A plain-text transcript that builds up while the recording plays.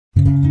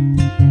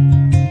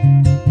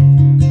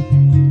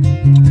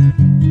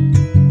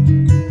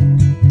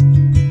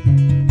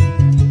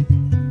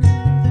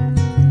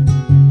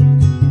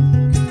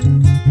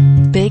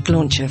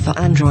feature for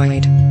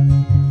Android.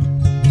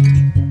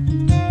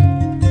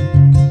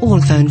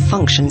 All phone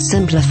functions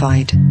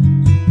simplified.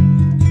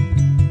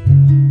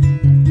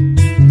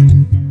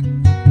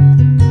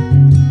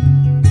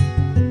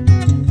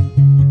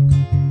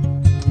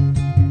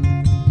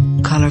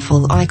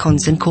 Colorful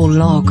icons in call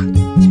log.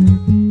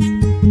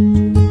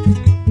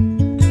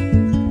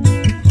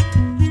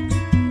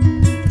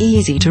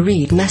 Easy to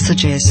read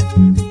messages.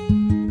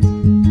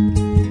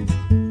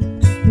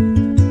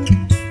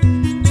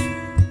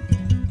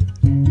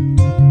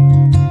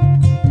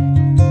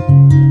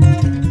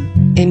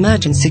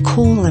 Emergency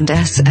call and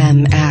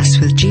SMS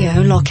with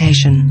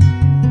geolocation.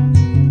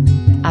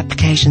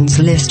 Applications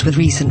list with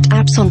recent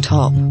apps on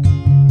top.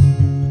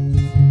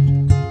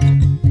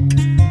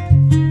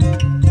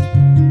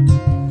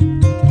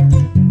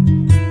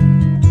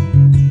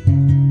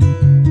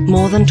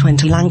 More than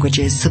 20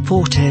 languages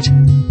supported.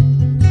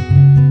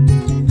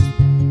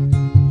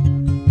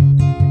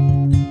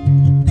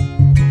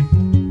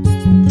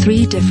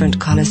 Three different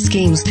color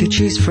schemes to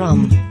choose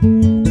from.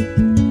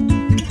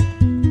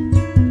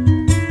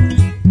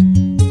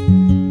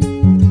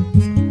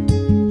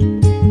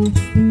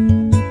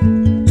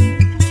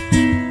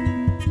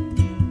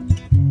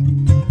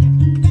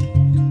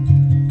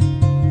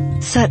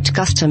 Set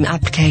custom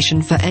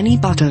application for any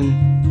button.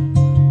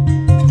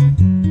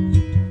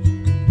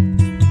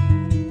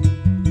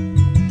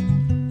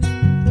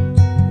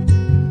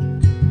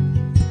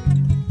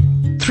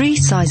 Three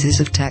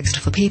sizes of text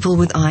for people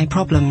with eye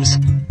problems.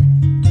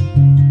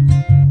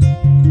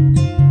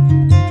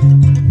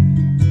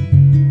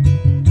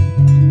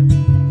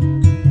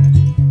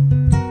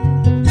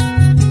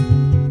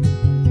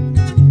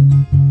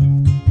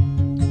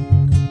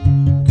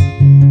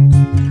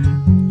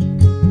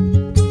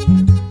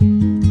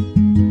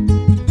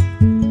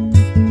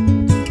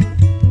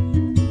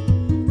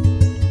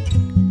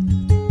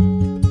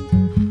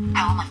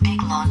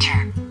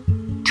 Launcher.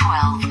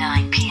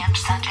 12:09 p.m.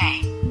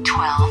 Sunday,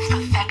 12th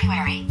of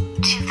February,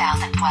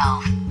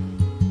 2012.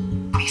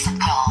 Recent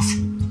calls.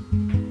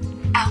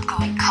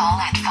 Outgoing call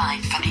at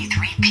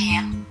 5:33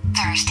 p.m.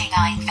 Thursday,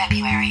 9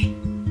 February.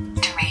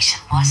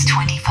 Duration was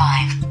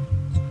 25.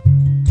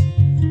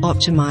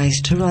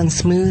 Optimized to run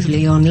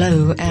smoothly on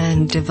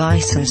low-end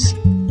devices.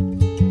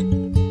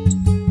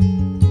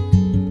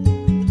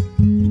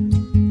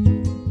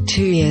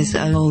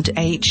 2-year-old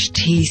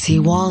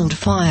HTC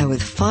Wildfire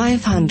with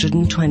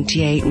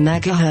 528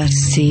 MHz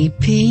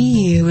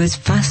CPU is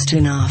fast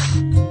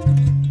enough.